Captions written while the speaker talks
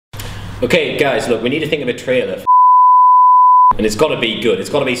Okay, guys, look, we need to think of a trailer for and it's got to be good. It's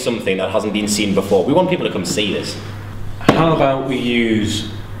got to be something that hasn't been seen before. We want people to come see this. How about we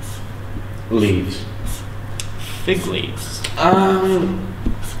use leaves? Fig leaves? I'm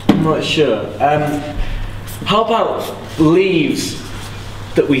not sure. How about leaves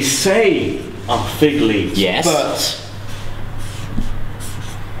that we say are fig leaves? Yes.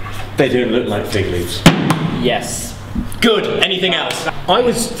 But they don't look like fig leaves. Yes. Good. Anything else? I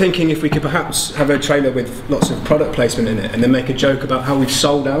was thinking if we could perhaps have a trailer with lots of product placement in it and then make a joke about how we've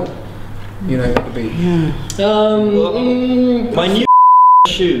sold out. You know, that would be... My new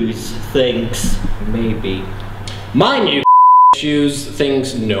shoes thinks maybe. My new shoes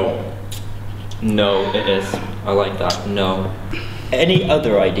thinks no. No, it is. I like that. No. Any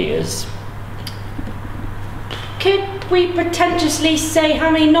other ideas? Could we pretentiously say how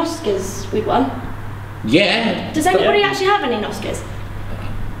many Oscars we won? Yeah. Does anybody actually have any Oscars?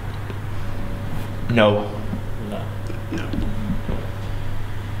 No. No.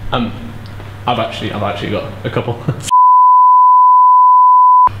 I've actually got a couple.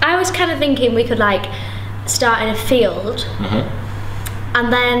 I was kind of thinking we could like start in a field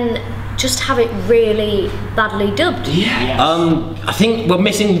and then just have it really badly dubbed. Yeah. Yes. I think we're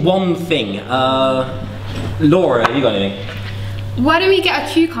missing one thing. Laura, have you got anything? Why don't we get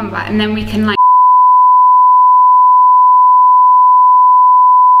a cucumber and then we can like...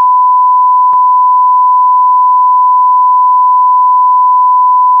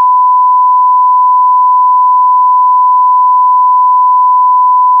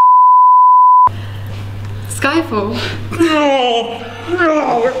 Skyfall.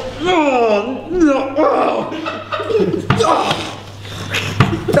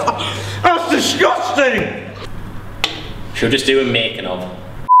 That's disgusting! She'll just do a making of.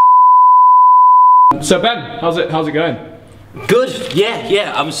 So Ben, how's it going? Good.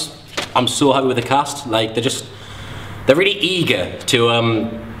 Yeah. I'm so happy with the cast. Like they're really eager to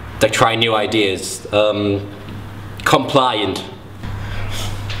try new ideas. Compliant.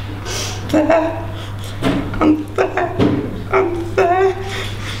 I'm there,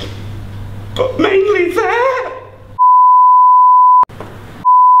 but mainly there.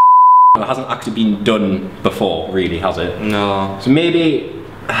 It hasn't actually been done before, really, has it? No. So maybe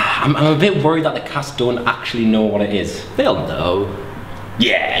I'm a bit worried that the cast don't actually know what it is. They'll know.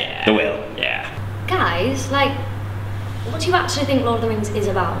 Yeah, they will. Yeah. Guys, like, what do you actually think Lord of the Rings is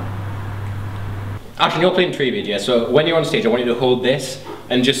about? Actually, you're playing trivia, yeah. So when you're on stage, I want you to hold this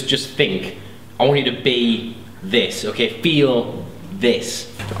and just think. I want you to be this, okay? Feel this.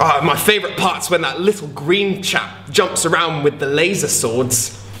 My favourite part's when that little green chap jumps around with the laser swords.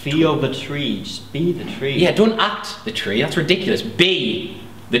 Feel the tree. Just be the tree. Yeah, don't act the tree. That's ridiculous. Be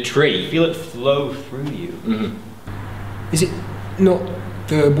the tree. Feel it flow through you. Is it not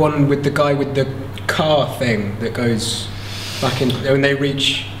the one with the guy with the car thing that goes back in when they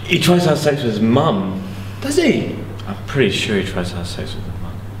reach... He tries to have sex with his mum. Does he? I'm pretty sure he tries to have sex with his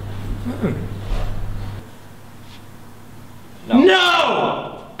mum. Oh.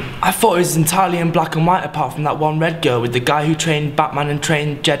 No! I thought it was entirely in black and white apart from that one red girl with the guy who trained Batman and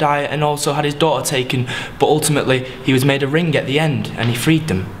trained Jedi and also had his daughter taken, but ultimately he was made a ring at the end and he freed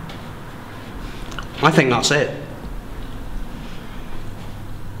them. I think that's it.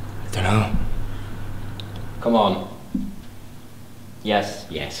 I don't know. Come on. Yes.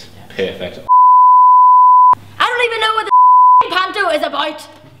 Yes. Perfect. I don't even know what the Panto is about.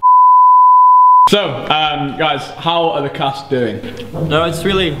 So, guys, how are the cast doing? No, it's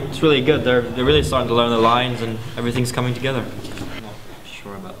really good. They're really starting to learn the lines and everything's coming together. I'm not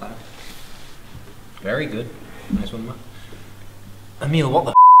sure about that. Very good. Nice one, Matt. Emil, what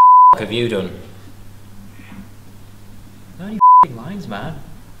the have you done? Not any lines, man.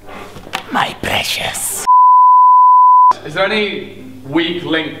 My precious. Is there any weak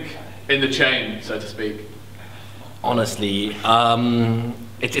link in the chain, so to speak? Honestly,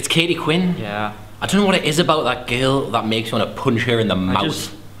 it's Katie Quinn. Yeah. I don't know what it is about that girl that makes you want to punch her in the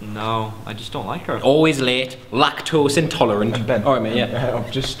mouth. I just don't like her. Always late, lactose intolerant. Ben, all right, mate. Yeah.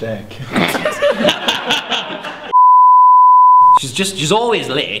 I'm just She's always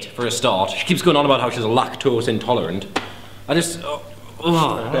late for a start. She keeps going on about how she's lactose intolerant. I just. I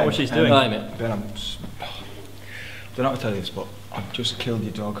don't know what she's doing. Right, mate. Ben, I don't know how to tell you this, but I've just killed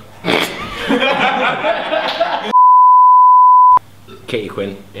your dog. Katie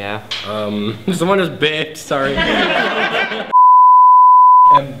Quinn. Yeah. Someone just baked, sorry. Ben,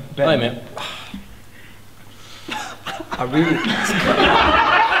 Hi, mate. I really...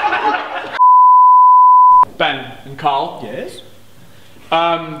 Ben and Carl. Yes?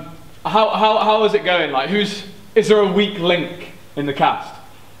 How is it going? Like, is there a weak link in the cast?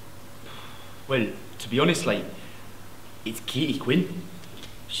 Well, to be honest, like, it's Katie Quinn.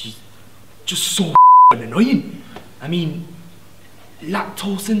 She's just so annoying. I mean,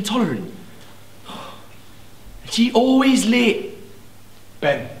 lactose intolerant. She always late.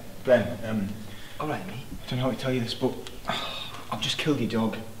 Ben, Alright, mate. I don't know how to tell you this, but I've just killed your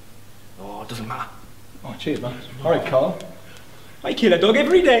dog. Oh, it doesn't matter. Oh, cheers, man. All right, Carl. I kill a dog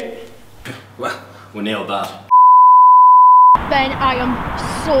every day. Well, we nailed that. Ben, I am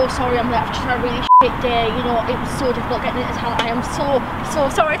so sorry. I'm left just a really shit day. You know, it was so difficult getting into town. I am so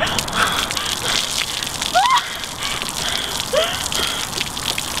sorry.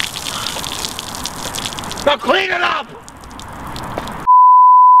 Now clean it up!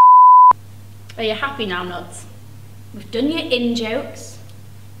 Are you happy now, Nuts? We've done your in-jokes.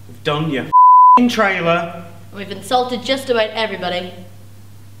 We've done your trailer. We've insulted just about everybody.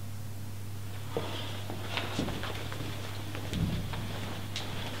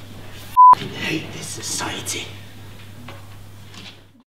 I hate this society.